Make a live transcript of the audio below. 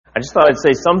I just thought I'd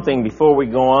say something before we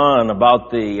go on about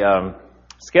the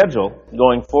schedule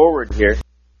going forward here.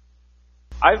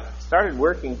 I've started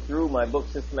working through my book,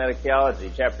 Systematic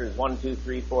Theology, chapters 1, 2,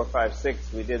 3, 4, 5,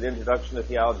 6. We did Introduction to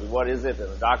Theology, what is it,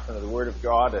 and the doctrine of the Word of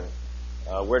God,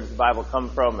 and where does the Bible come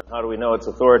from, and how do we know it's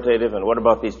authoritative, and what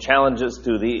about these challenges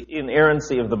to the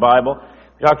inerrancy of the Bible.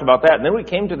 We talked about that, and then we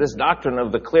came to this doctrine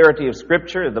of the clarity of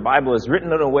Scripture. The Bible is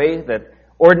written in a way that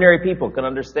ordinary people can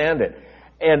understand it.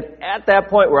 And at that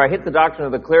point where I hit the doctrine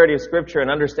of the clarity of Scripture and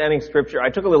understanding Scripture,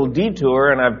 I took a little detour,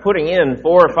 and I'm putting in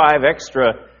 4 or 5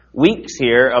 extra weeks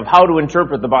here of how to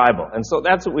interpret the Bible. And so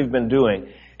that's what we've been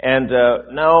doing. And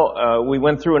now we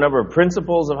went through a number of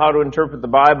principles of how to interpret the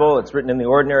Bible. It's written in the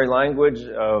ordinary language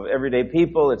of everyday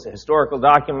people. It's a historical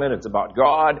document. It's about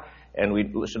God. And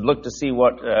we should look to see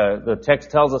what the text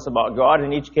tells us about God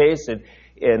in each case. And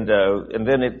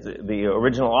then the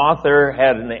original author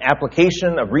had an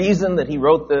application, a reason that he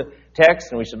wrote the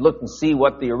text, and we should look and see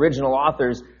what the original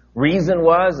author's reason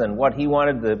was and what he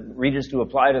wanted the readers to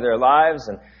apply to their lives.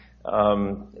 And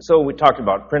so we talked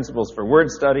about principles for word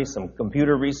study, some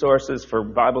computer resources for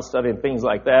Bible study and things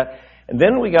like that. And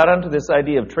then we got onto this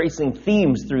idea of tracing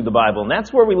themes through the Bible, and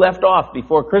that's where we left off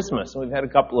before Christmas. We've had a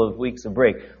couple of weeks of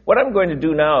break. What I'm going to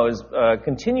do now is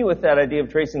continue with that idea of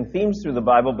tracing themes through the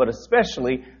Bible, but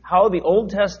especially how the Old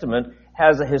Testament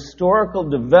has a historical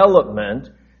development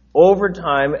over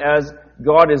time as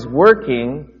God is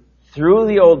working through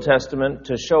the Old Testament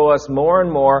to show us more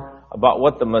and more about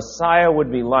what the Messiah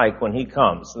would be like when He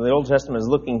comes. And the Old Testament is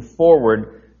looking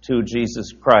forward to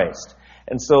Jesus Christ.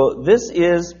 And so this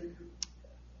is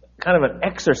kind of an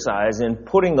exercise in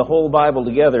putting the whole Bible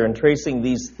together and tracing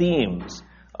these themes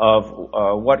of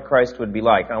what Christ would be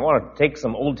like. And I want to take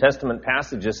some Old Testament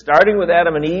passages, starting with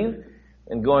Adam and Eve,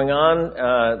 and going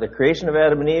on the creation of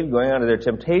Adam and Eve, going on to their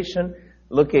temptation,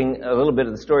 looking a little bit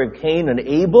at the story of Cain and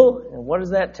Abel, and what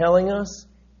is that telling us?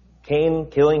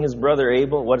 Cain killing his brother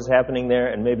Abel, what is happening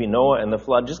there, and maybe Noah and the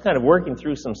flood, just kind of working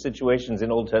through some situations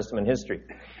in Old Testament history.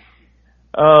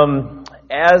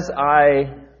 As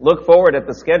I look forward at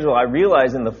the schedule, I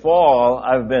realize in the fall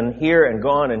I've been here and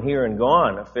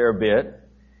gone a fair bit.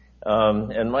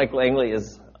 And Mike Langley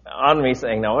is on me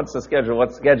saying, now what's the schedule?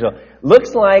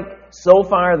 Looks like so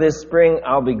far this spring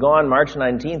I'll be gone March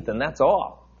 19th, and that's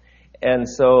all. And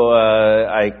so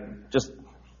I just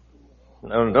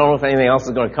don't know if anything else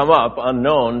is going to come up,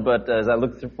 unknown, but as I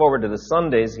look forward to the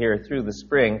Sundays here through the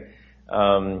spring,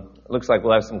 looks like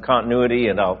we'll have some continuity,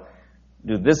 and I'll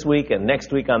do this week and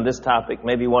next week on this topic,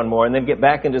 maybe one more, and then get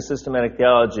back into systematic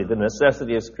theology, the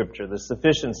necessity of Scripture, the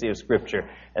sufficiency of Scripture,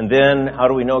 and then how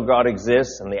do we know God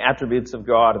exists, and the attributes of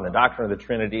God, and the doctrine of the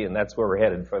Trinity, and that's where we're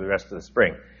headed for the rest of the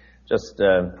spring. Just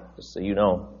so you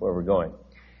know where we're going.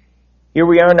 Here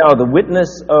we are now, the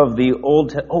witness of the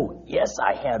Old Testament. Oh, yes,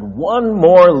 I had one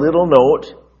more little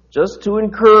note, just to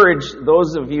encourage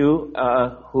those of you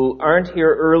who aren't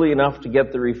here early enough to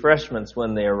get the refreshments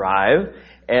when they arrive,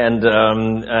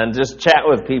 and just chat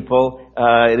with people.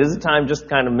 It is a time just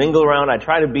kind of mingle around. I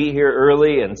try to be here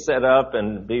early and set up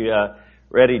and be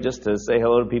ready just to say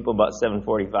hello to people about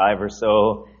 7:45 or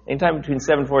so. Anytime between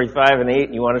 7:45 and 8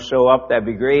 and you want to show up, that'd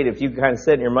be great. If you kind of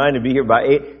set in your mind to be here by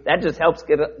 8, that just helps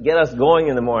get us going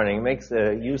in the morning. It makes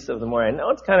use of the morning. I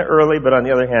know it's kind of early, but on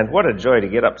the other hand, what a joy to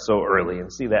get up so early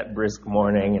and see that brisk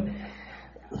morning.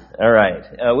 All right.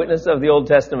 Witness of the Old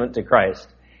Testament to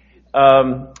Christ.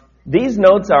 These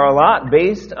notes are a lot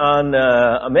based on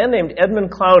a man named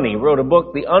Edmund Clowney, wrote a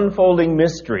book, The Unfolding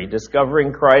Mystery,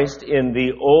 Discovering Christ in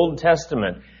the Old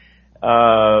Testament.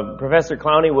 Professor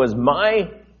Clowney was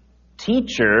my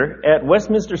teacher at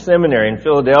Westminster Seminary in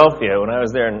Philadelphia when I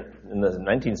was there in the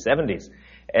 1970s.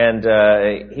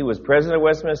 And he was president of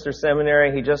Westminster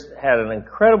Seminary. He just had an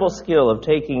incredible skill of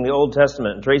taking the Old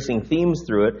Testament and tracing themes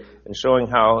through it and showing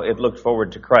how it looked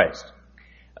forward to Christ.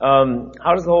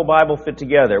 How does the whole Bible fit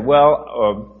together?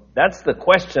 Well, that's the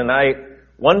question. I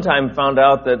one time found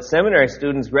out that seminary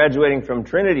students graduating from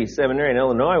Trinity Seminary in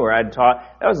Illinois, where I'd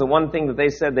taught, that was the one thing that they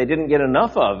said they didn't get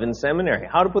enough of in seminary.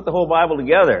 How to put the whole Bible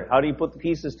together. How do you put the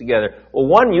pieces together? Well,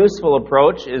 one useful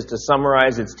approach is to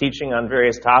summarize its teaching on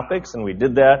various topics, and we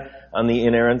did that on the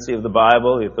inerrancy of the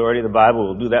Bible, the authority of the Bible.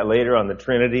 We'll do that later on the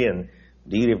Trinity and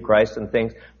deity of Christ and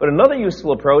things. But another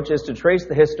useful approach is to trace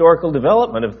the historical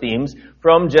development of themes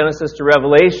from Genesis to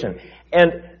Revelation.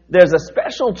 And there's a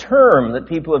special term that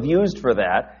people have used for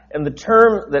that, and the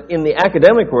term that in the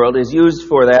academic world is used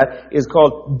for that is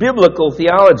called biblical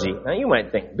theology. Now you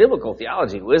might think, biblical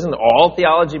theology? Well, isn't all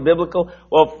theology biblical?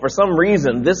 Well, for some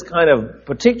reason, this kind of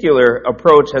particular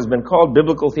approach has been called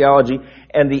biblical theology,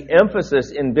 and the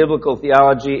emphasis in biblical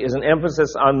theology is an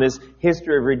emphasis on this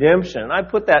history of redemption. And I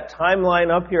put that timeline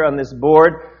up here on this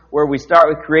board where we start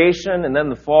with creation and then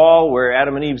the fall where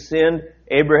Adam and Eve sinned,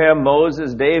 Abraham,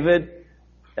 Moses, David,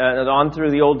 on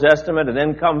through the Old Testament, and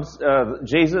then comes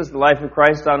Jesus, the life of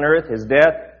Christ on earth, His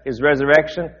death, His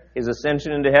resurrection, His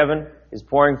ascension into heaven, His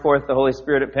pouring forth the Holy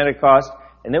Spirit at Pentecost,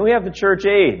 and then we have the church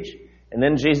age. And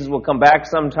then Jesus will come back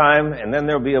sometime, and then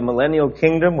there will be a millennial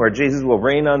kingdom where Jesus will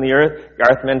reign on the earth.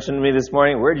 Garth mentioned to me this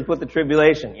morning, where'd you put the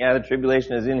tribulation? Yeah, the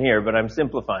tribulation is in here, but I'm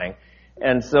simplifying.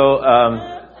 And so,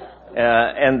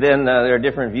 and then there are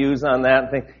different views on that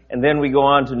thing. And then we go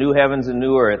on to new heavens and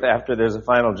new earth after there's a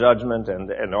final judgment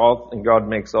and God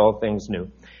makes all things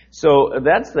new. So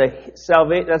that's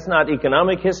that's not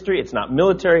economic history, it's not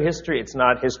military history, it's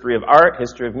not history of art,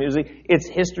 history of music, it's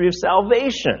history of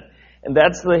salvation. And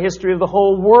that's the history of the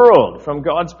whole world from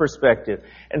God's perspective.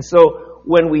 And so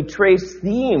when we trace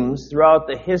themes throughout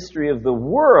the history of the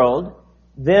world,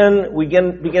 then we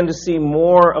begin to see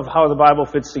more of how the Bible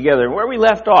fits together. Where we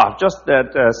left off, just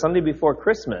that Sunday before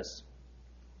Christmas,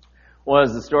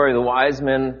 was the story of the wise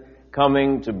men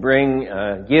coming to bring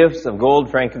gifts of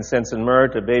gold, frankincense, and myrrh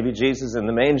to baby Jesus in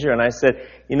the manger. And I said,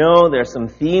 there's some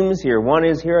themes here. One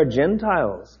is here are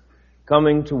Gentiles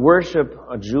coming to worship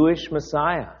a Jewish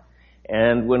Messiah.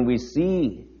 And when we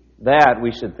see that,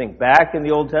 we should think back in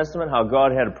the Old Testament how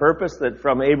God had a purpose that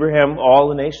from Abraham all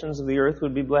the nations of the earth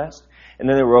would be blessed. And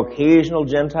then there were occasional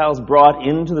Gentiles brought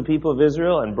into the people of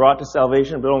Israel and brought to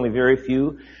salvation, but only very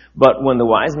few. But when the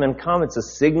wise men come, it's a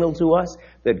signal to us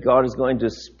that God is going to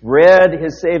spread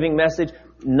His saving message,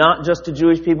 not just to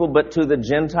Jewish people, but to the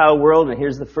Gentile world. And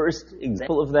here's the first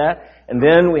example of that. And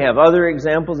then we have other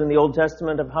examples in the Old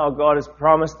Testament of how God has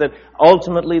promised that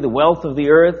ultimately the wealth of the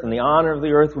earth and the honor of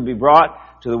the earth will be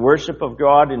brought to the worship of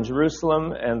God in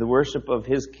Jerusalem and the worship of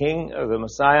His King, the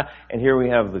Messiah. And here we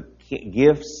have the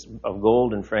gifts of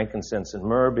gold and frankincense and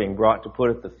myrrh being brought to put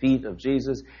at the feet of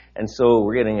Jesus. And so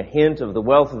we're getting a hint of the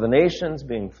wealth of the nations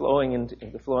flowing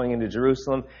into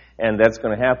Jerusalem. And that's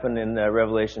going to happen in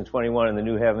Revelation 21 in the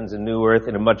new heavens and new earth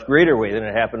in a much greater way than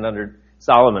it happened under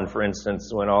Solomon, for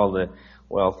instance, when all the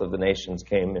wealth of the nations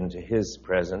came into his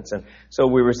presence. And so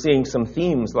we were seeing some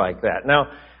themes like that. Now,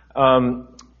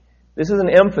 this is an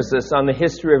emphasis on the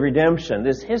history of redemption.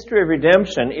 This history of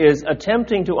redemption is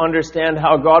attempting to understand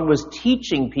how God was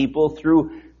teaching people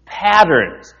through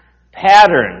patterns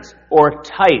or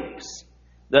types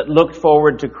that looked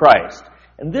forward to Christ.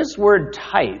 And this word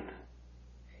type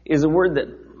is a word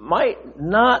that might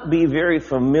not be very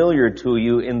familiar to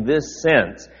you in this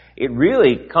sense. It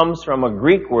really comes from a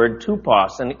Greek word,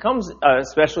 tupos, and it comes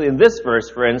especially in this verse,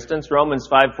 for instance, Romans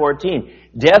 5:14.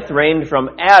 Death reigned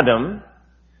from Adam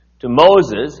to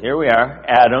Moses. Here we are,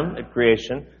 Adam at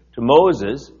creation, to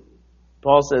Moses.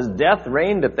 Paul says death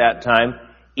reigned at that time,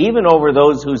 even over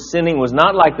those whose sinning was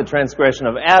not like the transgression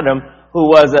of Adam, who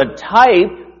was a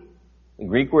type. The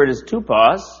Greek word is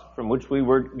tupos, from which we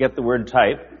get the word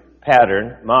type,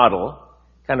 pattern, model,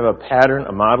 kind of a pattern,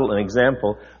 a model, an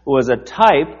example, who was a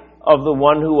type of the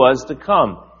one who was to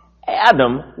come.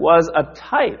 Adam was a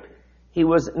type. He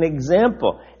was an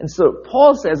example. And so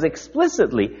Paul says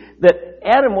explicitly that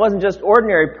Adam wasn't just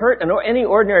any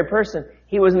ordinary person.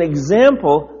 He was an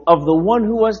example of the one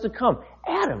who was to come.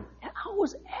 Adam. How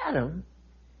was Adam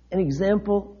an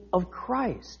example of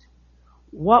Christ?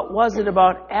 What was it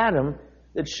about Adam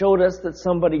that showed us that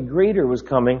somebody greater was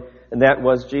coming, and that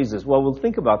was Jesus? Well, we'll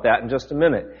think about that in just a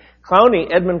minute.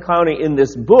 Edmund Clowney, in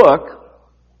this book,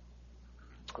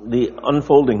 The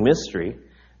Unfolding Mystery,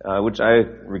 which I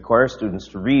require students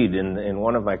to read in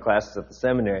one of my classes at the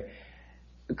seminary,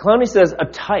 Clowney says a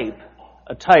type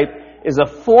is a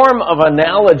form of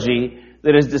analogy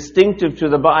that is distinctive to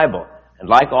the Bible. And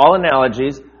like all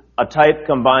analogies, a type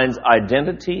combines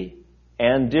identity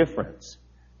and difference.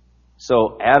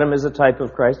 So Adam is a type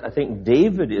of Christ. I think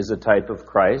David is a type of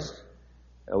Christ.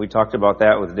 We talked about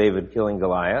that with David killing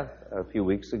Goliath a few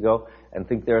weeks ago, and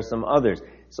think there are some others.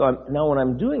 So now when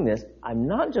I'm doing this, I'm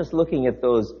not just looking at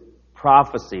those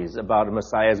prophecies about a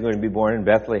Messiah is going to be born in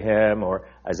Bethlehem, or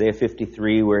Isaiah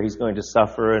 53 where he's going to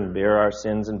suffer and bear our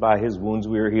sins and by his wounds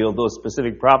we are healed, those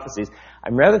specific prophecies.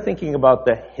 I'm rather thinking about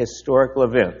the historical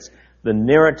events, the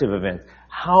narrative events.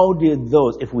 How did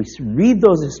those, if we read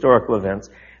those historical events,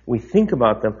 we think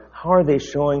about them, how are they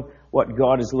showing what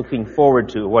God is looking forward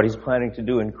to, what He's planning to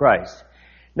do in Christ?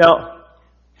 Now,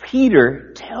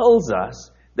 Peter tells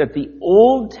us that the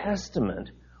Old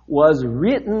Testament was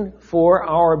written for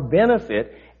our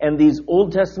benefit, and these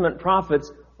Old Testament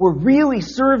prophets were really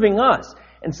serving us.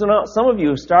 And so now some of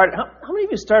you started, how many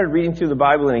of you started reading through the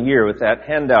Bible in a year with that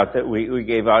handout that we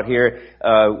gave out here?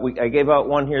 I gave out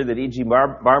one here that E.G.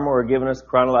 Barmore had given us,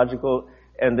 chronological,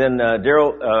 and then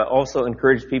Daryl also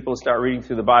encouraged people to start reading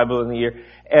through the Bible in the year.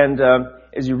 And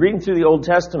as you're reading through the Old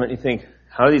Testament, you think,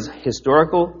 how do these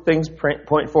historical things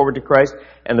point forward to Christ?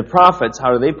 And the prophets,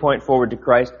 how do they point forward to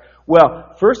Christ?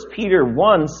 Well, 1 Peter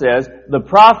 1 says, the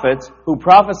prophets who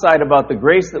prophesied about the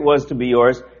grace that was to be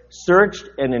yours searched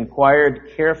and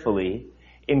inquired carefully,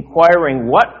 inquiring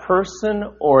what person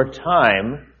or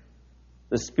time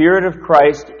the Spirit of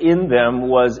Christ in them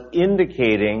was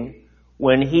indicating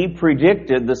when he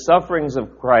predicted the sufferings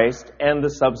of Christ and the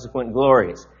subsequent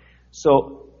glories.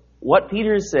 So what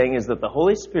Peter is saying is that the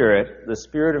Holy Spirit, the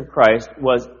Spirit of Christ,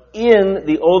 was in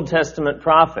the Old Testament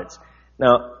prophets.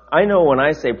 Now, I know when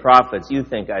I say prophets, you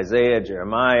think Isaiah,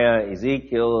 Jeremiah,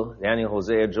 Ezekiel, Daniel,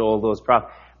 Hosea, Joel, those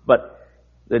prophets. But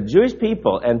the Jewish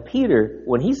people, and Peter,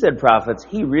 when he said prophets,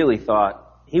 he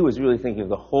was really thinking of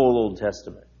the whole Old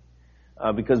Testament.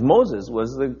 Because Moses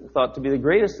was thought to be the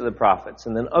greatest of the prophets.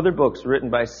 And then other books written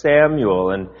by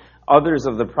Samuel and others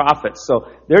of the prophets. So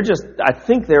I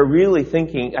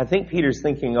think Peter's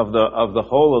thinking of the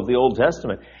whole of the Old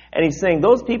Testament. And he's saying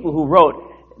those people who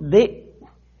wrote,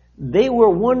 they were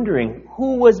wondering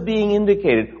who was being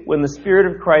indicated when the Spirit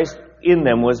of Christ in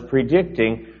them was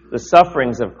predicting the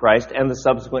sufferings of Christ and the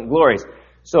subsequent glories.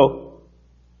 So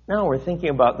now we're thinking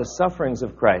about the sufferings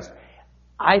of Christ.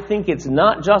 I think it's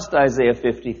not just Isaiah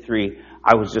 53.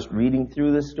 I was just reading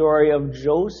through the story of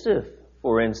Joseph,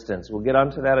 for instance. We'll get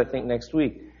onto that, I think, next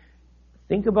week.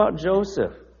 Think about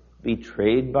Joseph,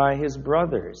 betrayed by his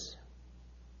brothers.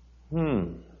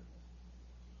 You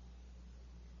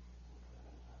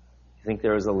think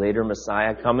there was a later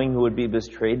Messiah coming who would be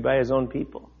betrayed by his own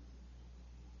people?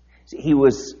 See, he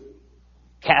was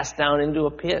cast down into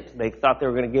a pit. They thought they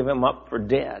were going to give him up for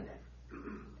dead.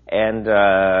 And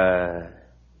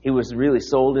he was really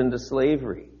sold into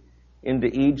slavery, into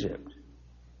Egypt.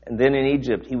 And then in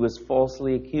Egypt, he was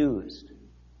falsely accused.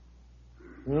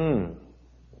 The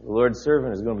Lord's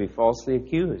servant is going to be falsely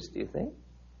accused, do you think?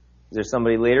 Is there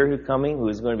somebody later who's coming who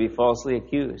is going to be falsely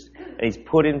accused? And he's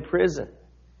put in prison.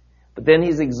 But then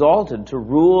he's exalted to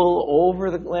rule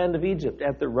over the land of Egypt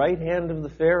at the right hand of the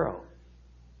Pharaoh.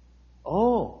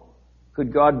 Oh,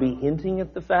 could God be hinting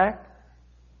at the fact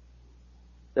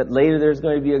that later there's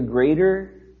going to be a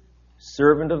greater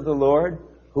servant of the Lord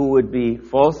who would be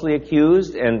falsely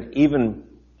accused and even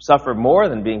suffer more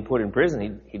than being put in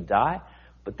prison? He'd die,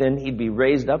 but then he'd be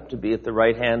raised up to be at the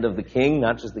right hand of the king,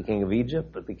 not just the king of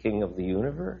Egypt, but the king of the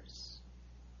universe.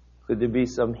 Could there be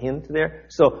some hint there?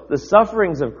 So the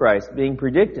sufferings of Christ being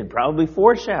predicted, probably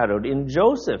foreshadowed in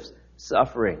Joseph's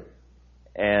suffering,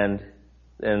 and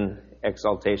then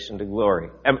exaltation to glory.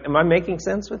 Am I making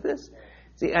sense with this?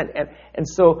 See, and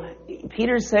so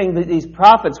Peter's saying that these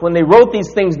prophets, when they wrote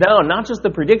these things down, not just the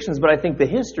predictions, but I think the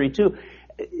history too,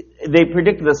 they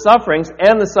predicted the sufferings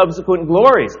and the subsequent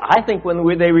glories. I think when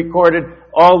they recorded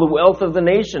all the wealth of the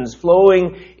nations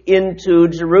flowing into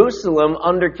Jerusalem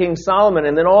under King Solomon,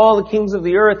 and then all the kings of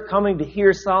the earth coming to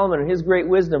hear Solomon and his great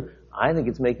wisdom, I think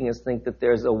it's making us think that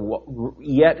there's a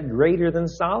yet greater than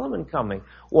Solomon coming,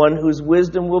 one whose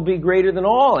wisdom will be greater than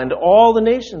all, and all the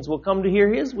nations will come to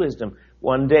hear his wisdom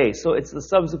one day. So it's the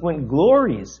subsequent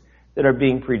glories that are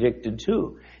being predicted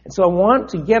too. And so I want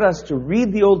to get us to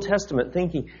read the Old Testament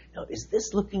thinking, now, is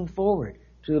this looking forward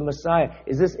to the Messiah?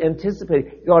 Is this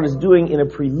anticipating God is doing in a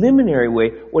preliminary way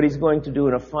what he's going to do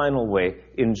in a final way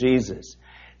in Jesus?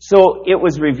 So it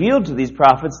was revealed to these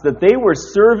prophets that they were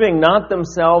serving not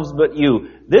themselves but you.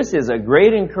 This is a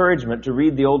great encouragement to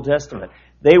read the Old Testament.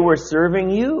 They were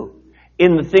serving you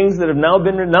in the things that have now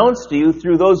been renounced to you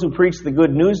through those who preach the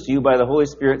good news to you by the Holy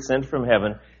Spirit sent from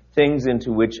heaven, things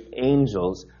into which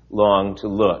angels long to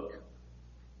look.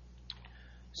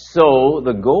 So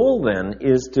the goal then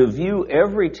is to view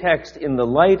every text in the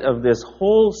light of this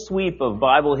whole sweep of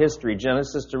Bible history,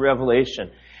 Genesis to Revelation,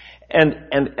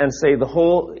 and say the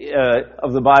whole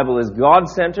of the Bible is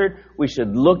God-centered. We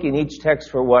should look in each text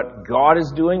for what God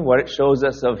is doing, what it shows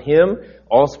us of Him.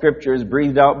 All Scripture is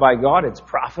breathed out by God. It's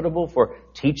profitable for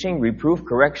teaching, reproof,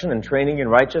 correction, and training in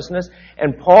righteousness.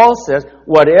 And Paul says,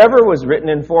 whatever was written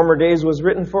in former days was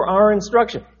written for our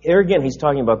instruction. Here again, he's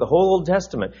talking about the whole Old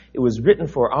Testament. It was written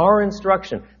for our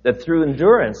instruction, that through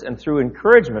endurance and through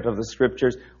encouragement of the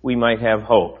Scriptures, we might have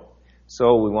hope.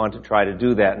 So we want to try to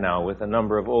do that now with a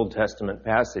number of Old Testament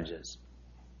passages.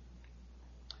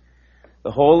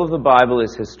 The whole of the Bible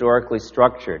is historically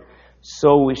structured.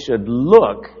 So we should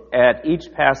look at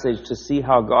each passage to see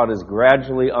how God is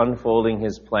gradually unfolding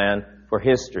His plan for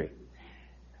history.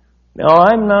 Now,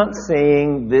 I'm not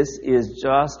saying this is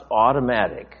just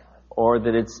automatic or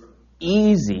that it's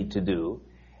easy to do.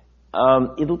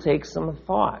 It'll take some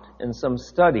thought and some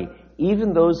study.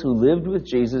 Even those who lived with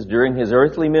Jesus during His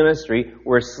earthly ministry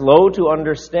were slow to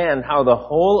understand how the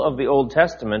whole of the Old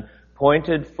Testament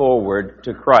pointed forward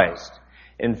to Christ.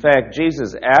 In fact,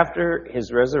 Jesus, after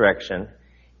His resurrection,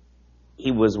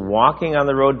 He was walking on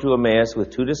the road to Emmaus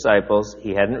with 2 disciples.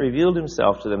 He hadn't revealed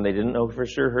Himself to them. They didn't know for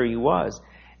sure who He was.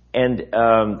 And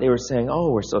they were saying,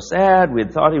 "Oh, we're so sad. We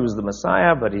had thought He was the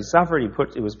Messiah, but He suffered.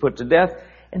 He was put to death."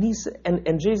 And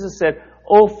Jesus said,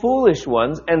 "O foolish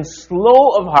ones, and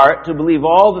slow of heart to believe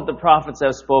all that the prophets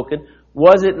have spoken.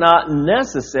 Was it not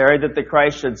necessary that the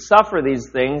Christ should suffer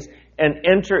these things and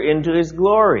enter into His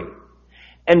glory?"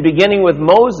 And beginning with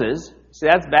Moses, see,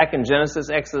 that's back in Genesis,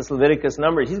 Exodus, Leviticus,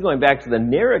 Numbers. He's going back to the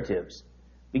narratives.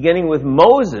 Beginning with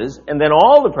Moses and then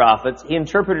all the prophets, He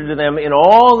interpreted to them in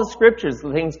all the scriptures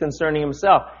the things concerning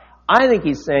Himself. I think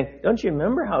He's saying, don't you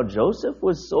remember how Joseph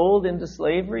was sold into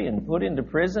slavery and put into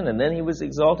prison and then he was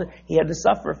exalted? He had to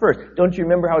suffer first. Don't you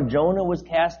remember how Jonah was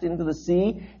cast into the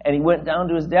sea and he went down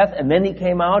to his death and then he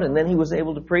came out and then he was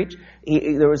able to preach?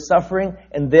 There was suffering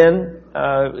and then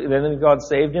God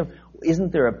saved him.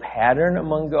 Isn't there a pattern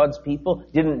among God's people?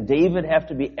 Didn't David have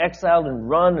to be exiled and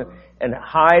run and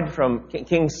hide from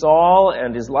King Saul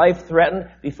and his life threatened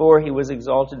before he was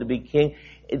exalted to be king?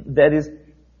 That is,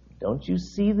 don't you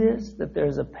see this? That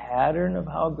there's a pattern of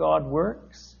how God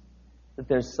works? That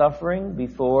there's suffering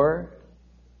before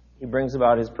He brings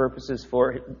about His purposes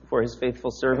for His faithful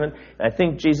servant? And I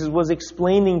think Jesus was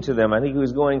explaining to them. I think He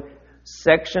was going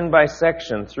section by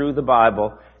section through the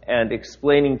Bible and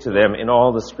explaining to them in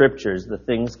all the scriptures the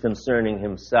things concerning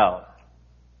Himself.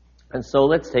 And so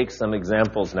let's take some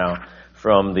examples now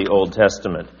from the Old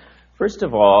Testament. First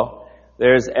of all,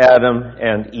 there's Adam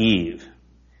and Eve.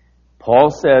 Paul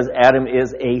says Adam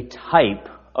is a type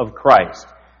of Christ.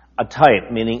 A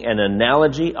type, meaning an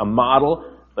analogy, a model,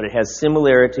 but it has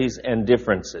similarities and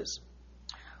differences.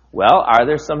 Well, are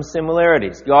there some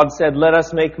similarities? God said, "Let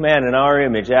us make man in our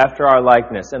image, after our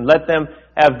likeness, and let them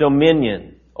have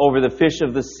dominion over the fish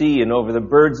of the sea and over the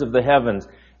birds of the heavens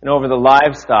and over the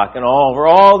livestock and over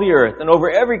all the earth and over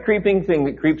every creeping thing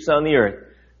that creeps on the earth."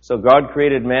 So God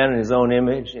created man in His own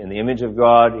image. In the image of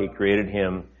God, He created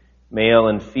him. Male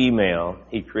and female,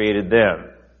 He created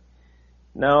them.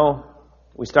 Now,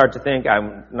 we start to think,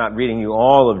 I'm not reading you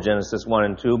all of Genesis 1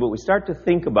 and 2, but we start to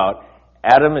think about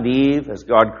Adam and Eve as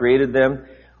God created them.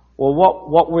 Well,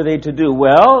 what were they to do?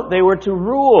 Well, they were to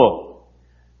rule.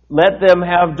 Let them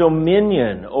have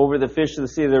dominion over the fish of the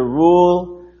sea. They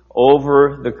rule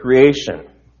over the creation.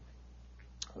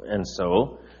 And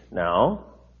so, now,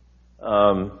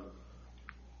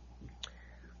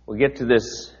 we get to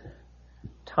this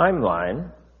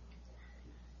timeline,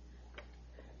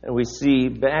 and we see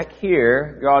back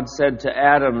here, God said to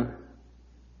Adam,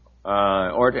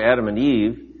 or to Adam and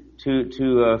Eve,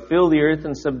 to fill the earth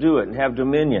and subdue it and have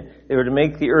dominion. They were to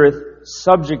make the earth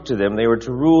subject to them. They were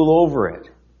to rule over it.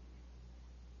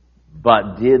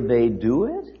 But did they do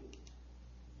it?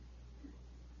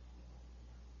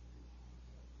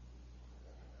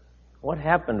 What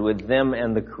happened with them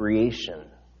and the creation?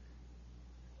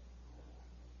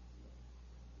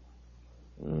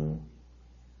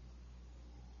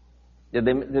 They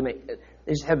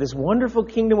just had this wonderful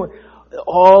kingdom where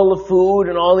all the food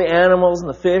and all the animals and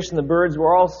the fish and the birds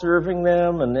were all serving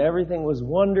them and everything was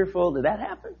wonderful. Did that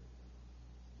happen?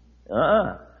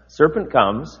 Serpent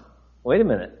comes. Wait a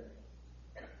minute.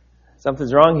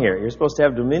 Something's wrong here. You're supposed to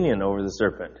have dominion over the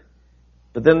serpent.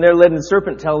 But then they're letting the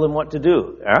serpent tell them what to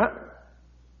do.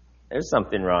 There's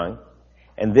something wrong.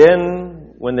 And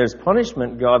then when there's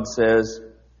punishment, God says,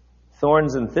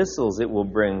 "Thorns and thistles it will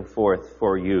bring forth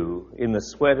for you. In the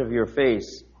sweat of your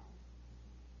face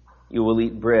you will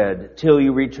eat bread till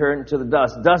you return to the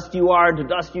dust. Dust you are, to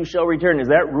dust you shall return." Is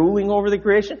that ruling over the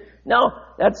creation? No,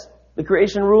 that's the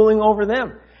creation ruling over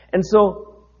them. And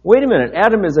so, wait a minute,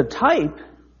 Adam is a type,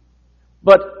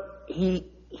 but he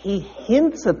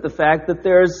hints at the fact that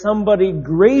there is somebody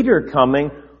greater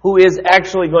coming who is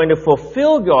actually going to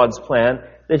fulfill God's plan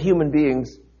that human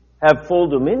beings have full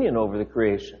dominion over the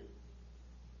creation.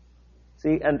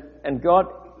 See, and God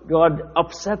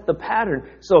upset the pattern.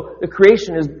 So the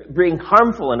creation is being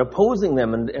harmful and opposing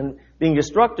them and being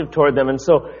destructive toward them. And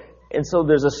so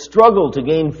there's a struggle to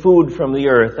gain food from the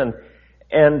earth.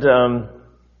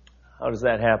 How does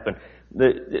that happen?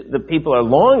 The people are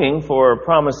longing for a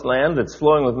promised land that's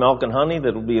flowing with milk and honey,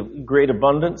 that will be of great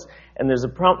abundance, and there's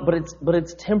but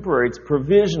it's temporary, it's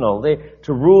provisional.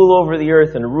 To rule over the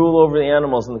earth and to rule over the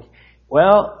animals. And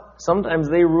sometimes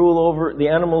the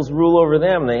animals rule over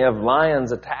them. They have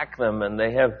lions attack them, and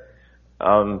they have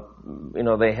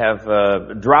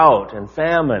drought and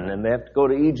famine, and they have to go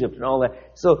to Egypt and all that.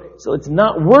 So it's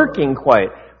not working quite.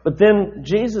 But then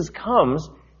Jesus comes,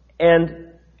 and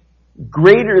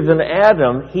greater than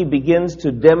Adam, he begins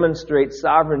to demonstrate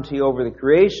sovereignty over the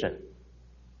creation.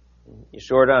 You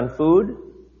short on food?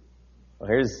 Well,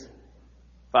 here's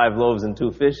 5 loaves and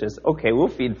 2 fishes. Okay, we'll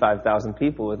feed 5,000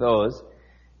 people with those.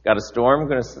 Got a storm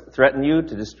going to threaten you,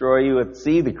 to destroy you at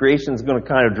sea? The creation's going to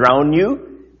kind of drown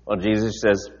you? Well, Jesus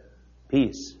says,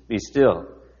 peace, be still.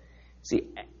 See,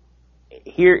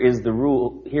 here is the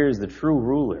rule. Here is the true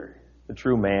ruler, the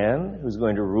true man who's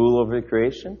going to rule over the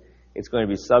creation. It's going to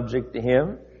be subject to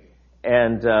him.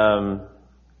 And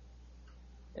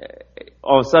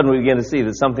all of a sudden we begin to see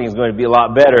that something is going to be a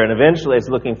lot better. And eventually it's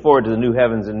looking forward to the new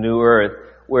heavens and new earth,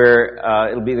 where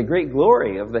it'll be the great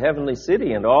glory of the heavenly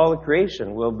city, and all the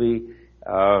creation will be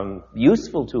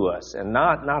useful to us and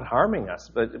not harming us,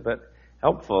 but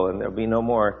helpful. And there'll be no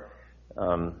more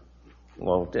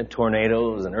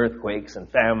tornadoes and earthquakes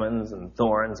and famines and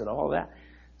thorns and all that.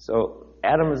 So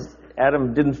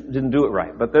Adam didn't do it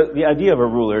right. But the idea of a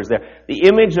ruler is there. The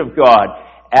image of God.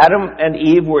 Adam and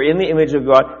Eve were in the image of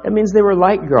God. That means they were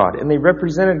like God, and they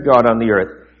represented God on the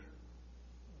earth.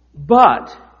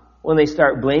 But when they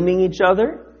start blaming each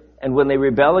other, and when they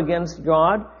rebel against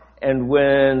God, and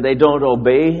when they don't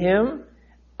obey Him,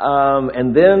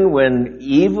 and then when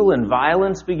evil and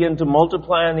violence begin to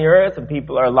multiply on the earth, and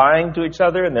people are lying to each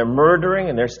other, and they're murdering,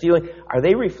 and they're stealing, are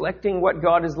they reflecting what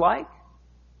God is like?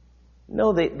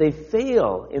 No, they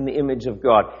fail in the image of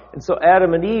God. And so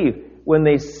Adam and Eve, when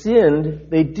they sinned,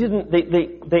 they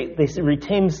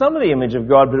retained some of the image of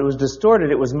God, but it was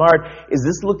distorted, it was marred. Is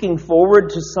this looking forward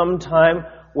to some time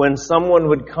when someone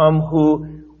would come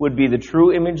who would be the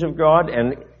true image of God,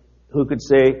 and who could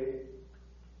say,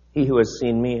 "He who has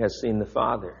seen me has seen the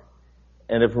Father,"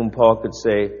 and of whom Paul could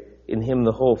say, "In him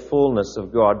the whole fullness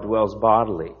of God dwells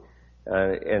bodily."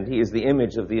 And he is the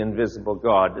image of the invisible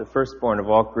God, the firstborn of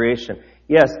all creation.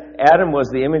 Yes, Adam was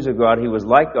the image of God. He was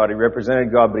like God. He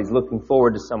represented God, but he's looking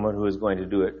forward to someone who is going to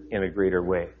do it in a greater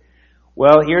way.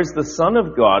 Well, here's the Son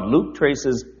of God. Luke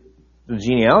traces the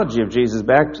genealogy of Jesus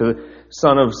back to the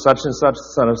son of such and such,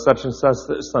 the son of such and such,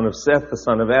 the son of Seth, the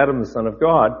son of Adam, the son of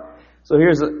God. So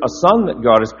here's a son that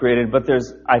God has created, but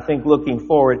there's, I think, looking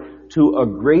forward to a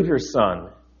greater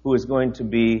son who is going to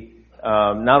be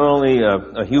not only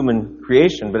a human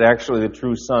creation, but actually the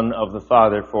true Son of the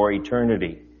Father for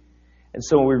eternity. And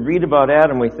so when we read about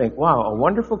Adam, we think, wow, a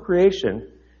wonderful creation,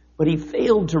 but he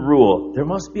failed to rule. There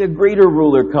must be a greater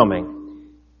ruler coming.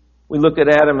 We look at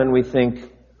Adam and we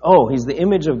think, oh, he's the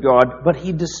image of God, but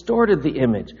he distorted the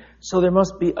image. So there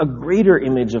must be a greater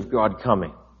image of God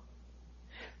coming.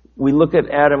 We look at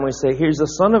Adam and we say, here's a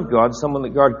son of God, someone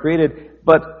that God created,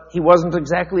 but he wasn't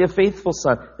exactly a faithful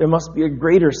son. There must be a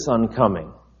greater son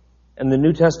coming. And the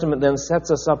New Testament then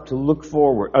sets us up to look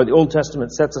forward, or the Old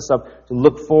Testament sets us up to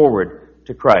look forward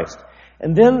to Christ.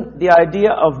 And then the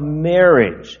idea of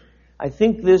marriage. I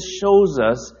think this shows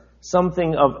us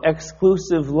something of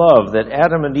exclusive love, that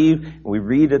Adam and Eve, we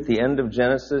read at the end of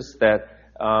Genesis that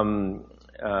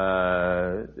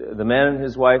the man and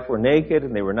his wife were naked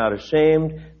and they were not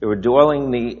ashamed. They were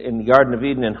dwelling in the Garden of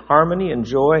Eden in harmony and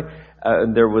joy.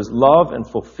 There was love and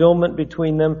fulfillment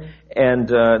between them. And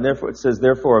therefore it says,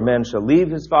 therefore a man shall leave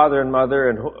his father and mother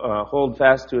and hold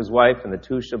fast to his wife, and the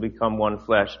two shall become one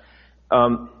flesh.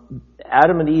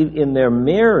 Adam and Eve in their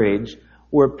marriage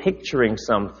were picturing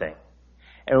something.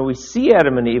 And when we see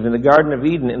Adam and Eve in the Garden of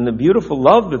Eden and the beautiful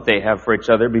love that they have for each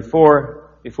other before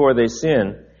they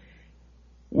sin,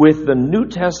 with the New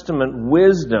Testament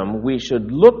wisdom, we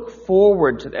should look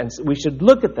forward to that. And we should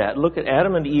look at that, look at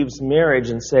Adam and Eve's marriage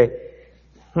and say,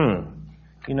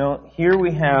 here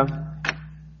we have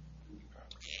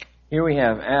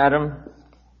Adam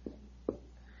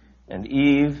and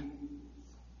Eve.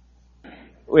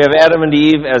 We have Adam and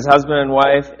Eve as husband and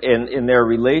wife in their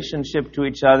relationship to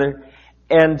each other.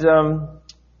 And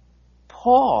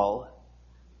Paul,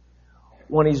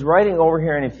 when he's writing over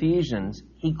here in Ephesians,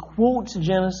 he quotes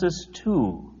Genesis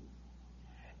 2.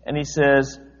 And he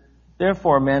says,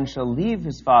 therefore a man shall leave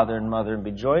his father and mother and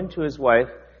be joined to his wife,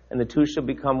 and the two shall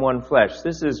become one flesh.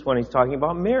 This is when he's talking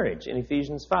about marriage in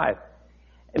Ephesians 5.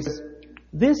 And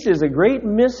this is a great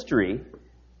mystery.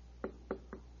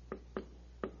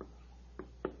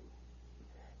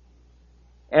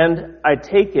 and I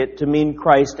take it to mean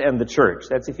Christ and the church.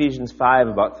 That's Ephesians 5,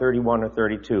 about 31 or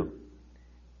 32.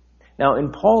 Now,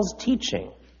 in Paul's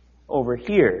teaching over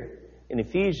here in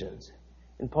Ephesians,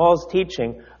 in Paul's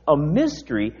teaching, a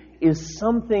mystery is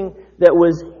something that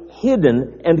was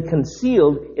hidden and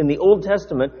concealed in the Old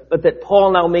Testament, but that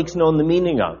Paul now makes known the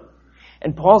meaning of.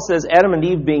 And Paul says Adam and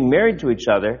Eve being married to each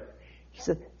other, he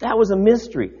said, that was a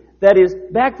mystery. That is,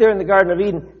 back there in the Garden of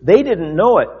Eden, they didn't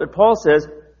know it, but Paul says,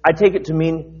 I take it to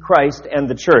mean Christ and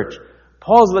the church.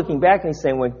 Paul's looking back and he's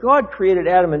saying, when God created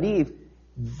Adam and Eve,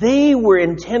 they were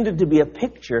intended to be a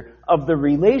picture of the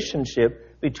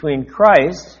relationship between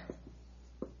Christ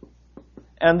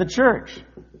and the church.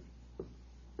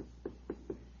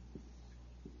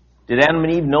 Did Adam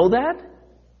and Eve know that?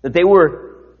 That they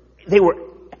were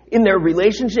in their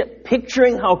relationship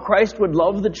picturing how Christ would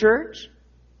love the church?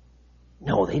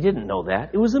 No, they didn't know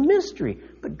that. It was a mystery.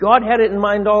 But God had it in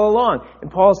mind all along. And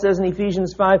Paul says in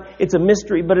Ephesians 5, it's a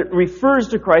mystery, but it refers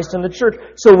to Christ and the church.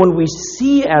 So when we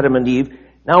see Adam and Eve,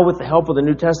 now with the help of the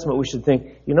New Testament, we should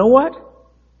think, you know what?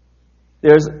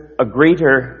 There's a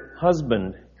greater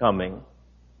husband coming,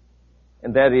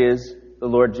 and that is the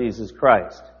Lord Jesus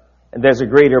Christ. And there's a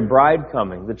greater bride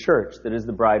coming, the church, that is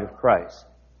the bride of Christ.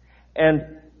 And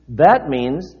that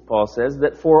means, Paul says,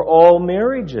 that for all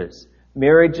marriages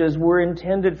were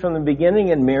intended from the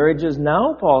beginning, and marriages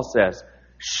now, Paul says,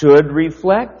 should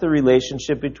reflect the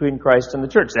relationship between Christ and the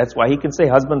church. That's why he can say,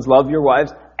 husbands, love your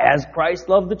wives as Christ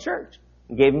loved the church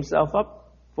and gave himself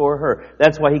up for her.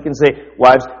 That's why he can say,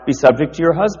 wives, be subject to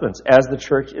your husbands as the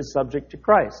church is subject to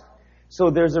Christ. So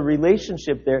there's a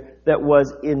relationship there that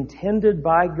was intended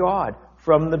by God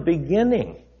from the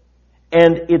beginning.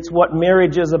 And it's what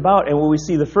marriage is about. And when we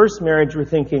see the first marriage, we're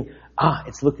thinking,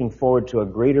 it's looking forward to a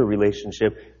greater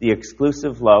relationship, the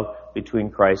exclusive love between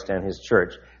Christ and his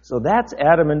church. So that's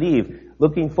Adam and Eve,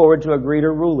 looking forward to a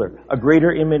greater ruler, a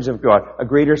greater image of God, a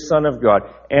greater Son of God,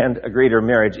 and a greater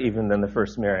marriage even than the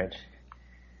first marriage.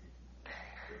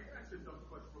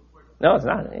 No, it's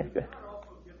not.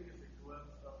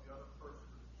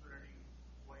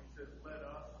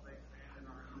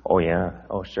 Oh, yeah.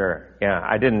 Oh, sure. Yeah,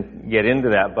 I didn't get into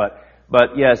that,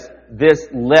 but yes, this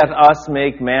let us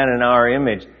make man in our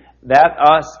image. That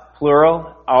us,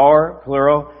 plural, our,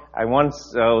 plural. I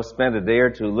once spent a day or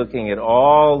two looking at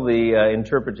all the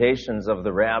interpretations of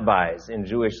the rabbis in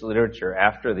Jewish literature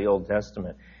after the Old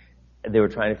Testament. They were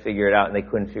trying to figure it out, and they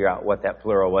couldn't figure out what that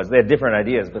plural was. They had different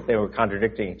ideas, but they were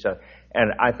contradicting each other.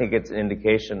 And I think it's an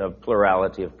indication of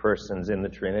plurality of persons in the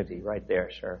Trinity right there,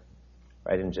 sure.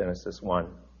 Right in Genesis 1.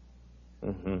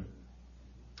 Mm-hmm.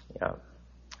 Yeah.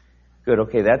 Good.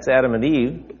 Okay, that's Adam and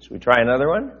Eve. Should we try another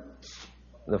one?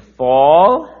 The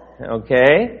fall.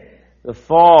 Okay. The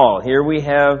fall. Here we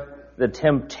have the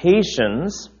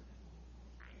temptations.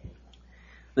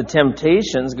 The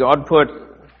temptations. God put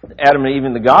Adam and Eve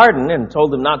in the garden and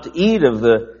told them not to eat of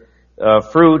the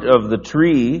fruit of the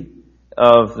tree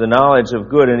of the knowledge of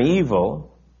good and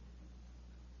evil.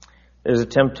 There's a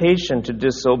temptation to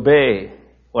disobey.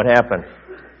 What happened?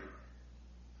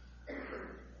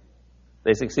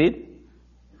 They succeed?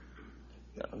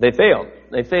 No, they failed.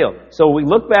 They failed. So we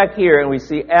look back here and we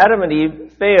see Adam and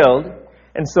Eve failed.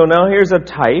 And so now here's a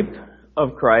type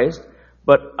of Christ,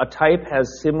 but a type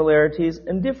has similarities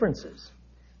and differences.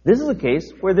 This is a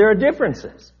case where there are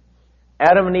differences.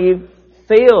 Adam and Eve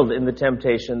failed in the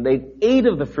temptation. They ate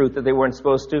of the fruit that they weren't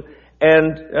supposed to,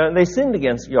 and they sinned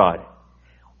against God.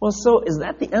 Well, so is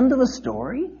that the end of the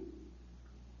story?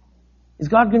 Is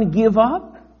God going to give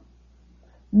up?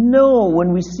 No,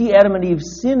 when we see Adam and Eve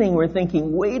sinning, we're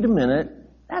thinking, wait a minute,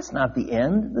 that's not the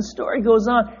end. The story goes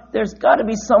on. There's got to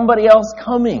be somebody else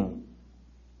coming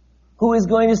who is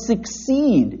going to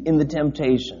succeed in the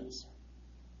temptations,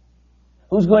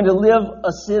 who's going to live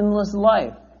a sinless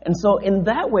life. And so in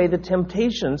that way, the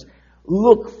temptations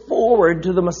look forward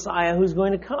to the Messiah who's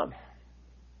going to come.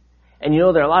 And you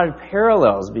know, there are a lot of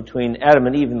parallels between Adam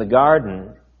and Eve in the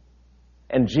garden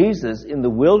and Jesus in the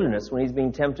wilderness when he's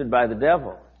being tempted by the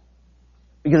devil.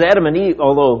 Because Adam and Eve,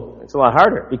 although it's a lot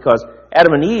harder, because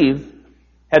Adam and Eve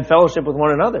had fellowship with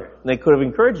one another. And they could have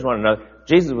encouraged one another.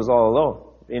 Jesus was all alone,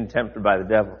 being tempted by the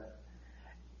devil.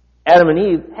 Adam and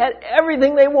Eve had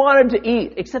everything they wanted to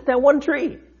eat except that one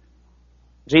tree.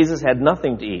 Jesus had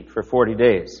nothing to eat for 40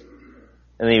 days.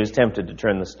 And then he was tempted to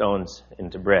turn the stones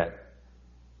into bread.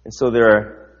 And so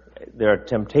there are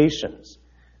temptations.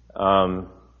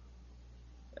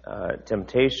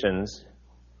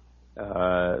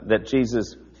 That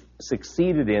Jesus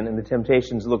succeeded in, and the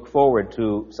temptations look forward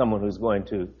to someone who's going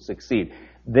to succeed.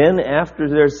 Then after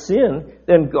their sin,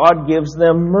 then God gives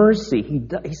them mercy.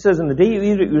 He says, in the day you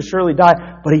eat it, you'll surely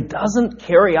die. But He doesn't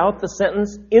carry out the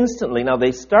sentence instantly. Now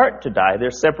they start to die.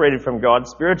 They're separated from God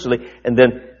spiritually. And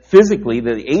then physically,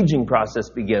 the aging process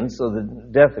begins. So the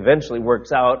death eventually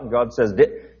works out. And God says,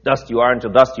 dust you are,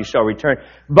 until dust you shall return.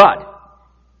 But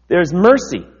there's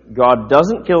mercy. God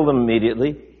doesn't kill them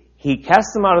immediately. He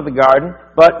casts them out of the garden,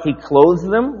 but He clothes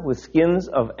them with skins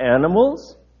of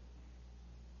animals.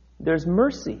 There's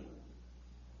mercy.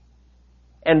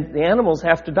 And the animals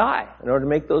have to die in order to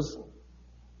make those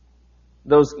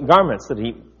garments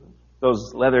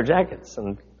those leather jackets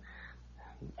and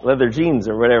leather jeans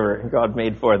or whatever God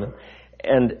made for them.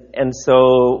 And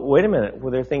so, wait a minute,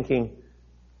 well, they're thinking,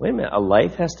 wait a minute, a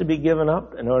life has to be given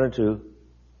up in order to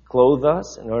clothe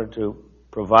us, in order to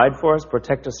provide for us,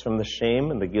 protect us from the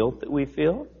shame and the guilt that we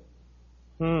feel?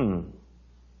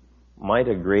 Might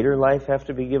a greater life have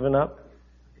to be given up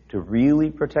to really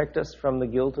protect us from the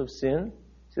guilt of sin?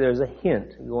 So there's a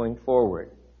hint going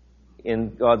forward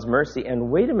in God's mercy. And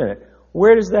wait a minute,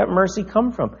 where does that mercy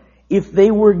come from? If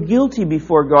they were guilty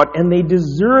before God and they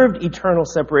deserved eternal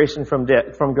separation from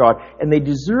God and they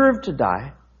deserved to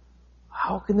die,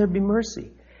 how can there be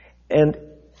mercy? And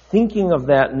thinking of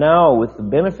that now with the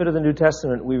benefit of the New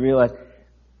Testament, we realize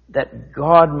that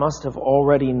God must have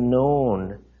already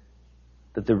known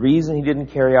that the reason He didn't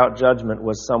carry out judgment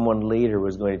was someone later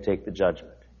was going to take the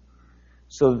judgment.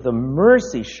 So the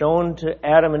mercy shown to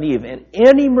Adam and Eve, and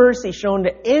any mercy shown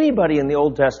to anybody in the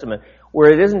Old Testament,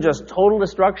 where it isn't just total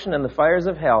destruction and the fires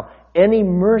of hell, any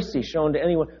mercy shown to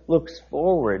anyone looks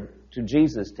forward to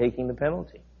Jesus taking the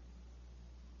penalty.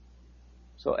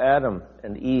 So Adam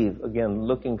and Eve, again,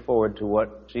 looking forward to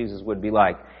what Jesus would be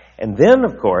like. And then,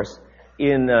 of course,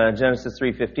 in Genesis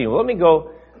 3:15, well, let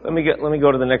me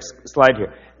go to the next slide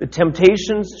here. The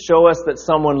temptations show us that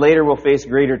someone later will face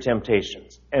greater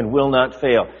temptations and will not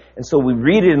fail. And so we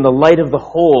read it in the light of the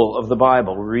whole of the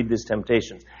Bible. We read these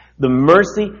temptations. The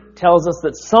mercy tells us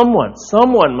that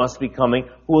someone must be coming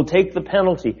who will take the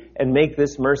penalty and make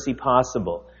this mercy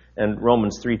possible. And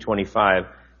Romans 3:25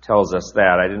 tells us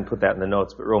that. I didn't put that in the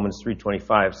notes, but Romans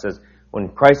 3:25 says, when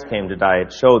Christ came to die,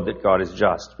 it showed that God is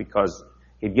just because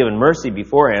He'd given mercy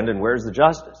beforehand, and where's the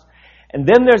justice? And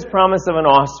then there's promise of an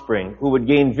offspring who would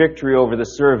gain victory over the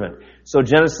serpent. So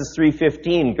Genesis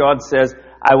 3:15, God says,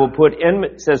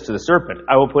 says to the serpent,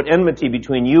 I will put enmity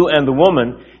between you and the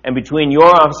woman, and between your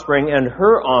offspring and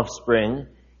her offspring.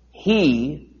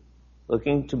 He,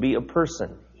 looking to be a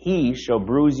person, he shall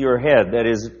bruise your head. That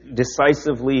is,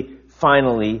 decisively,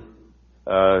 finally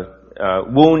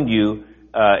wound you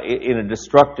in a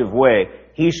destructive way.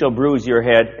 He shall bruise your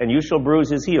head, and you shall bruise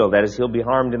his heel. That is, he'll be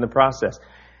harmed in the process.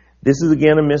 This is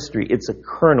again a mystery. It's a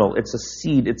kernel, it's a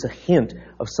seed, it's a hint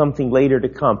of something later to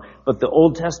come. But the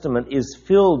Old Testament is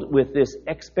filled with this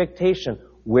expectation.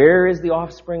 Where is the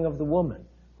offspring of the woman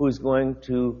who is going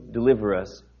to deliver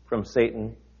us from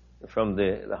Satan, from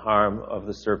the harm of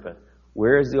the serpent?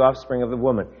 Where is the offspring of the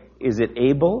woman? Is it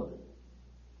Abel?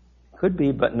 Could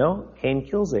be, but no. Cain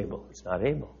kills Abel. It's not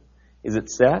Abel. Is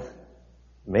it Seth?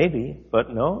 Maybe,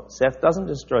 but no. Seth doesn't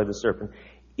destroy the serpent.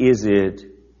 Is it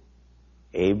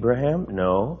Abraham?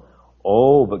 No.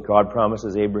 Oh, but God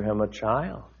promises Abraham a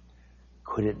child.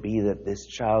 Could it be that this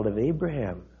child of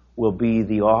Abraham will be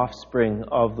the offspring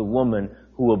of the woman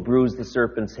who will bruise the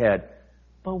serpent's head?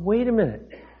 But wait a minute.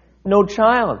 No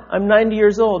child. I'm 90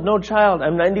 years old. No child.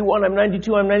 I'm 91. I'm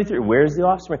 92. I'm 93. Where's the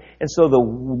offspring? And so the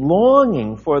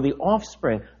longing for the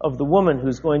offspring of the woman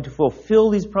who's going to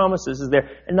fulfill these promises is there.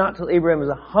 And not till Abraham is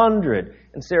 100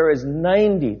 and Sarah is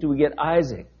 90 do we get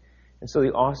Isaac. And so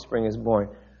the offspring is born.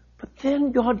 But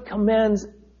then God commands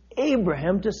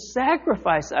Abraham to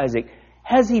sacrifice Isaac.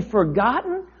 Has He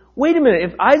forgotten? Wait a minute.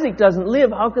 If Isaac doesn't live,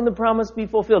 how can the promise be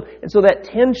fulfilled? And so that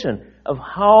tension of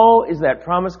how is that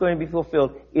promise going to be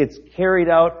fulfilled, it's carried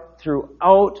out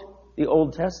throughout the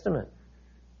Old Testament.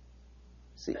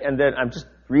 See, and then I'm was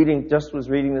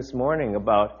reading this morning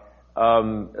about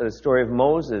the story of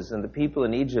Moses and the people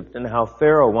in Egypt and how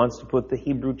Pharaoh wants to put the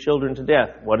Hebrew children to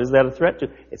death. What is that a threat to?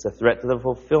 It's a threat to the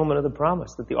fulfillment of the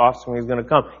promise that the offspring is going to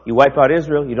come. You wipe out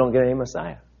Israel, you don't get any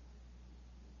Messiah.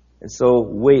 And so,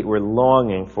 we're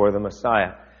longing for the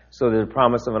Messiah. So there's a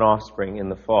promise of an offspring in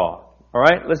the fall. All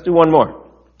right, let's do one more.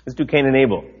 Let's do Cain and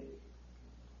Abel.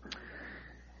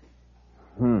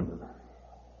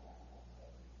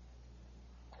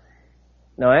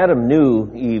 Now Adam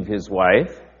knew Eve, his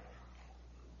wife,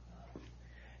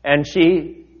 and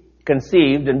she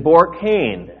conceived and bore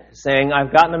Cain, saying,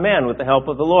 I've gotten a man with the help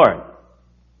of the Lord.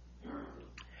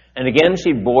 And again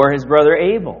she bore his brother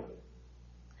Abel.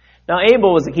 Now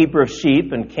Abel was a keeper of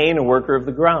sheep, and Cain a worker of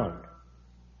the ground.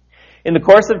 In the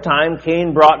course of time,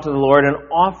 Cain brought to the Lord an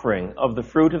offering of the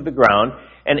fruit of the ground,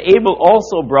 and Abel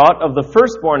also brought of the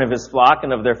firstborn of his flock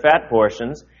and of their fat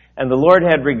portions. And the Lord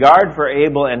had regard for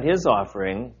Abel and his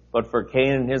offering, but for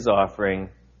Cain and his offering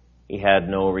he had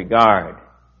no regard.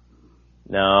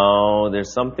 Now,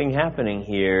 there's something happening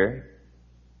here.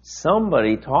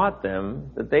 Somebody taught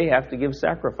them that they have to give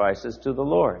sacrifices to the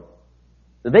Lord.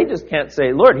 That they just can't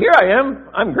say, Lord, here I am.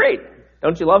 I'm great.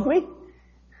 Don't you love me?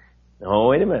 No,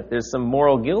 wait a minute. There's some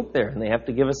moral guilt there, and they have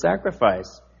to give a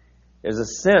sacrifice. There's a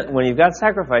sense, when you've got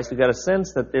sacrifice, you've got a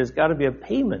sense that there's got to be a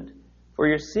payment for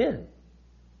your sin.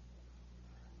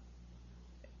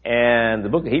 And the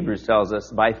book of Hebrews tells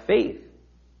us, by faith,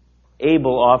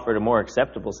 Abel offered a more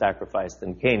acceptable sacrifice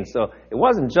than Cain. So it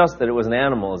wasn't just that it was an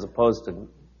animal as opposed to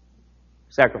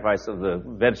sacrifice of the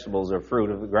vegetables or fruit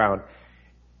of the ground.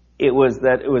 It was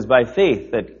by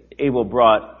faith that Abel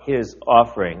brought his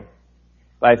offering.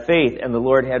 By faith, and the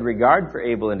Lord had regard for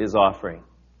Abel and his offering.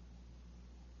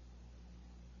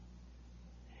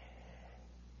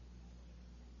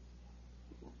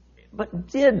 But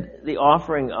did the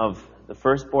offering of the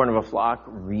firstborn of a flock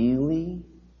did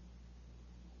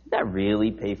that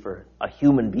really pay for a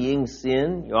human being's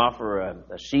sin? You offer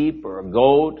a sheep or a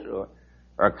goat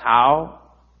or a cow.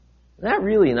 Is that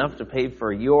really enough to pay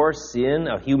for your sin,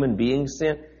 a human being's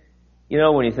sin? You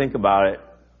know, when you think about it,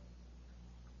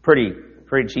 pretty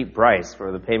cheap price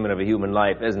for the payment of a human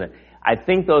life, isn't it? I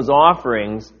think those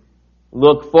offerings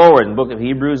look forward. The book of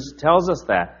Hebrews tells us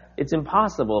that. It's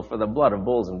impossible for the blood of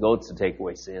bulls and goats to take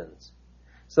away sins.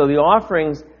 So the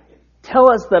offerings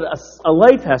tell us that a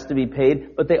life has to be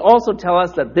paid, but they also tell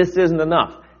us that this isn't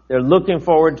enough. They're looking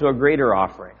forward to a greater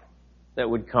offering that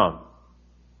would come.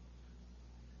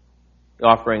 The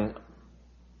offering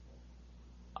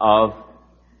of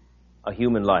a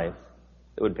human life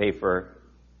that would pay for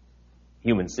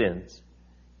human sins.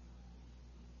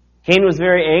 Cain was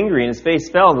very angry, and his face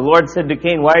fell. The Lord said to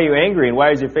Cain, "Why are you angry, and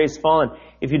why is your face fallen?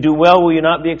 If you do well, will you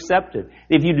not be accepted?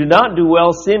 If you do not do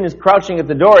well, sin is crouching at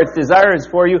the door. Its desire is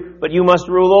for you, but you must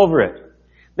rule over it."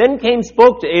 Then Cain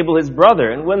spoke to Abel his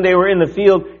brother, and when they were in the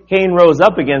field, Cain rose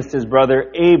up against his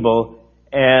brother Abel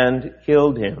and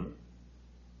killed him.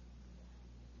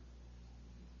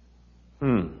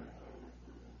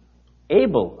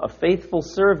 Abel, a faithful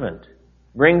servant,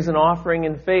 brings an offering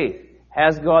in faith,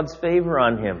 has God's favor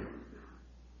on him.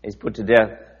 He's put to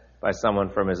death by someone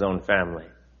from his own family,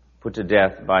 put to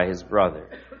death by his brother.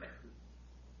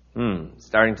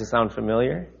 Starting to sound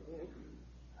familiar?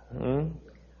 And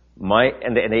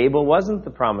Abel wasn't the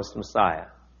promised Messiah.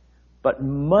 But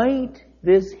might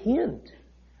this hint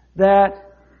that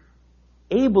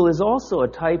Abel is also a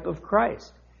type of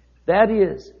Christ? That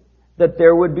is, that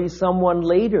there would be someone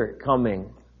later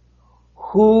coming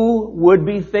who would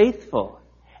be faithful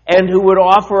and who would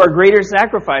offer a greater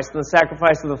sacrifice than the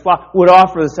sacrifice of the flock, would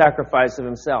offer the sacrifice of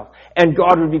himself. And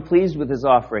God would be pleased with his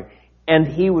offering. And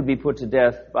he would be put to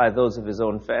death by those of his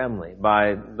own family,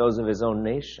 by those of his own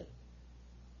nation,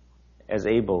 as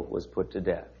Abel was put to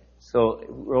death. So he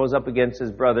rose up against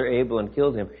his brother Abel and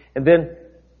killed him. And then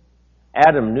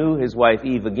Adam knew his wife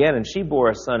Eve again, and she bore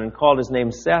a son and called his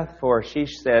name Seth, for she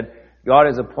said, "God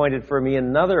has appointed for me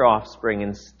another offspring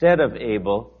instead of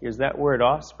Abel." Here's that word,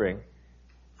 offspring.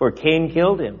 For Cain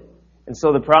killed him. And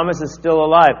so the promise is still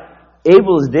alive.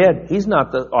 Abel is dead. He's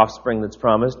not the offspring that's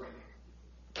promised.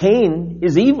 Cain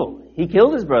is evil. He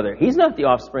killed his brother. He's not the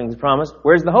offspring that's promised.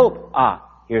 Where's the hope?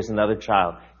 Here's another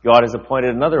child. God has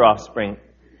appointed another offspring.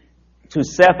 To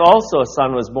Seth also a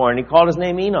son was born. He called his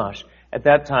name Enosh. At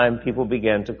that time, people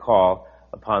began to call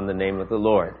upon the name of the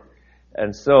Lord.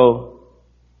 And so,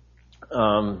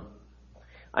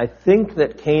 I think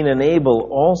that Cain and Abel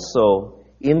also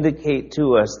indicate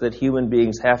to us that human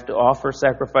beings have to offer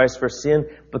sacrifice for sin,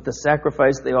 but the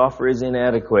sacrifice they offer is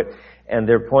inadequate, and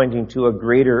they're pointing to a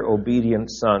greater obedient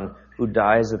Son who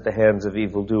dies at the hands of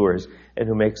evildoers and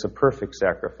who makes a perfect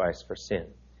sacrifice for sin.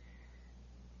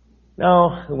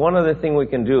 Now, one other thing we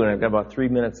can do, and I've got about 3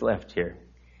 minutes left here,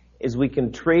 is we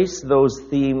can trace those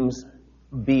themes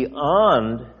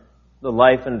beyond the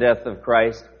life and death of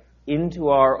Christ into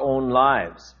our own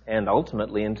lives and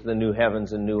ultimately into the new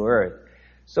heavens and new earth.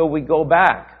 So we go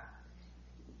back.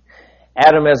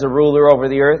 Adam as a ruler over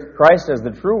the earth, Christ as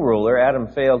the true ruler. Adam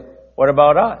failed. What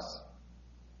about us?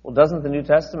 Well, doesn't the New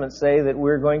Testament say that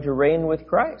we're going to reign with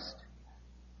Christ?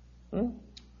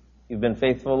 You've been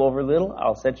faithful over little,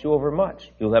 I'll set you over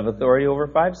much. You'll have authority over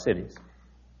 5 cities.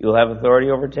 You'll have authority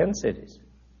over 10 cities.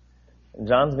 And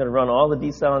John's going to run all the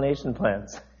desalination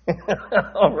plants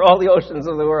over all the oceans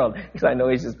of the world, because I know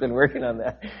he's just been working on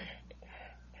that.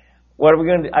 What are we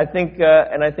going to do? I think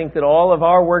that all of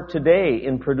our work today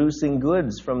in producing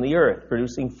goods from the earth,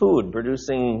 producing food,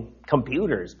 producing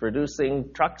computers,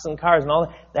 producing trucks and cars and all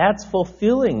that, that's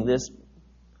fulfilling this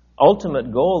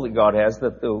ultimate goal that God has,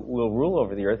 that we'll rule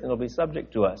over the earth and it'll be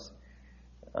subject to us.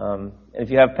 And if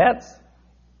you have pets,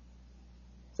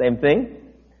 same thing.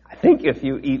 I think if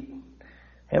you eat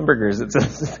hamburgers, it's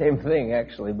the same thing,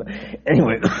 actually. But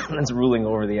anyway, that's ruling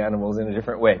over the animals in a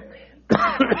different way.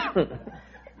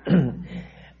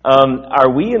 Are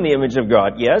we in the image of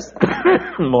God? Yes,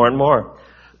 more and more.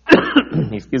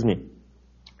 Excuse me.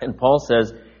 And Paul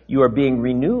says, you are being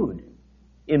renewed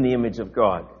in the image of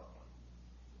God.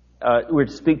 We're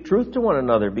to speak truth to one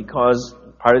another because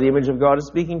part of the image of God is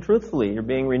speaking truthfully. You're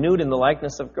being renewed in the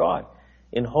likeness of God,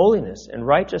 in holiness and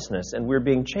righteousness, and we're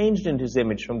being changed into His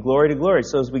image from glory to glory.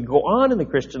 So as we go on in the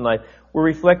Christian life, we're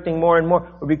reflecting more and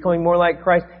more. We're becoming more like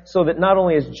Christ, so that not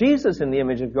only is Jesus in the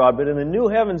image of God, but in the new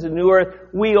heavens and new earth,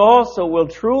 we also will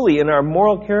truly, in our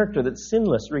moral character that's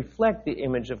sinless, reflect the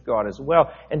image of God as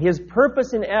well. And His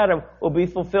purpose in Adam will be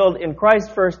fulfilled in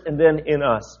Christ first and then in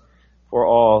us for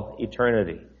all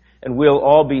eternity. And we'll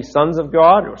all be sons of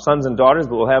God, or sons and daughters,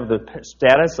 but we'll have the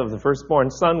status of the firstborn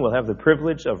son. We'll have the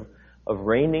privilege of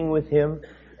reigning with Him,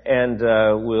 and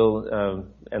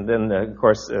and then of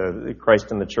course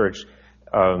Christ and the church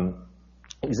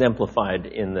exemplified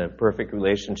in the perfect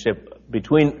relationship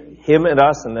between Him and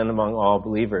us, and then among all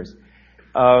believers.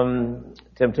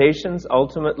 Temptations,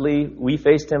 ultimately, we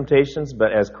face temptations,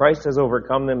 but as Christ has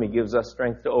overcome them, He gives us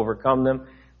strength to overcome them.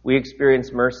 We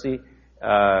experience mercy.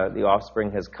 The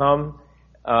offspring has come.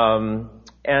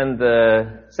 And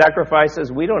the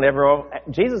sacrifices,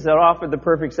 Jesus had offered the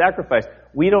perfect sacrifice.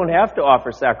 We don't have to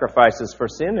offer sacrifices for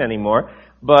sin anymore.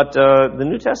 But the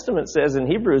New Testament says in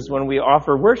Hebrews, when we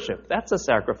offer worship, that's a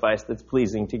sacrifice that's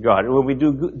pleasing to God. When we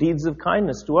do deeds of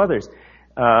kindness to others,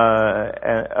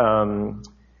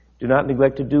 do not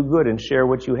neglect to do good and share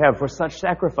what you have, for such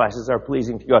sacrifices are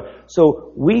pleasing to God.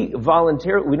 So we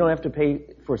don't have to pay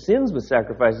for sins with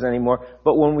sacrifices anymore,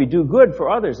 but when we do good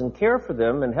for others and care for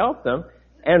them and help them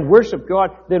and worship God,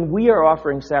 then we are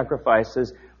offering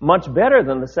sacrifices much better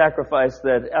than the sacrifice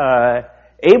that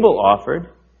Abel offered.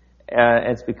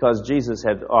 It's because Jesus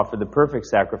had offered the perfect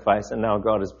sacrifice, and now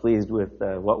God is pleased with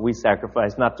what we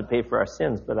sacrifice, not to pay for our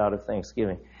sins, but out of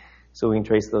thanksgiving. So we can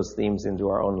trace those themes into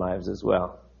our own lives as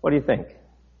well. What do you think?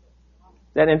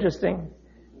 Is that interesting?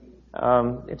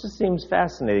 It just seems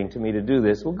fascinating to me to do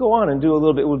this. We'll go on and do a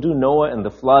little bit. We'll do Noah and the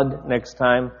flood next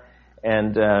time,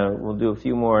 and we'll do a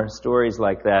few more stories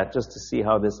like that just to see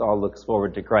how this all looks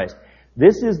forward to Christ.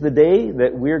 This is the day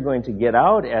that we're going to get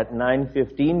out at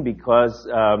 9:15 because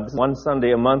one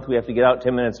Sunday a month we have to get out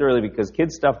 10 minutes early because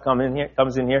kids stuff comes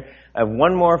in here. I have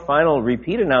one more final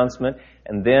repeat announcement,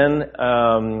 and then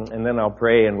I'll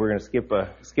pray, and we're going to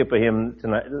skip a hymn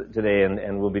today,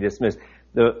 and we'll be dismissed.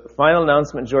 The final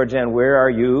announcement, Georgianne, where are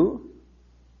you?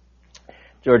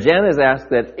 Georgianne has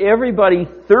asked that everybody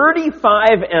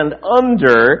 35 and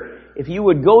under, if you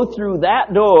would go through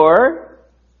that door.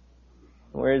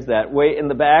 Where is that? Way in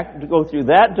the back. To go through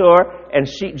that door, and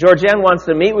Georgianne wants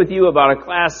to meet with you about a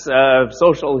class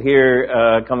social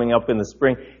here coming up in the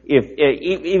spring.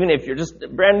 Even if you're just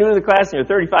brand new to the class and you're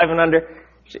 35 and under,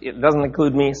 it doesn't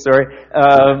include me, sorry,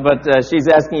 but she's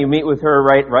asking you to meet with her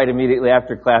right immediately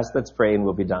after class. Let's pray and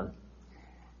we'll be done.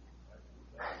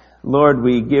 Lord,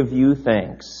 we give you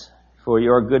thanks for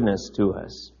your goodness to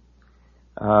us.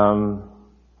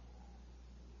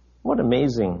 What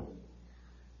amazing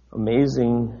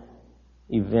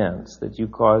events that you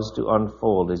caused to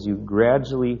unfold as you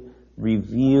gradually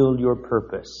revealed your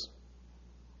purpose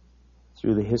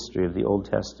through the history of the Old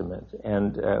Testament.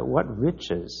 And what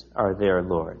riches are there,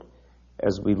 Lord,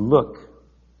 as we look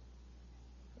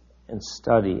and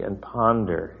study and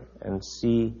ponder and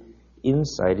see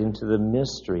insight into the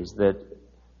mysteries that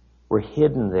were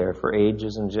hidden there for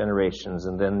ages and generations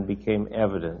and then became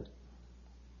evident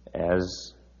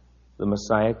as the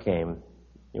Messiah came,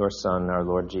 your Son, our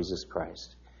Lord Jesus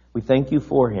Christ. We thank you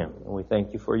for him, and we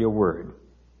thank you for your word.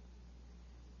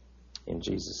 In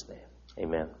Jesus' name,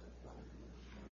 amen.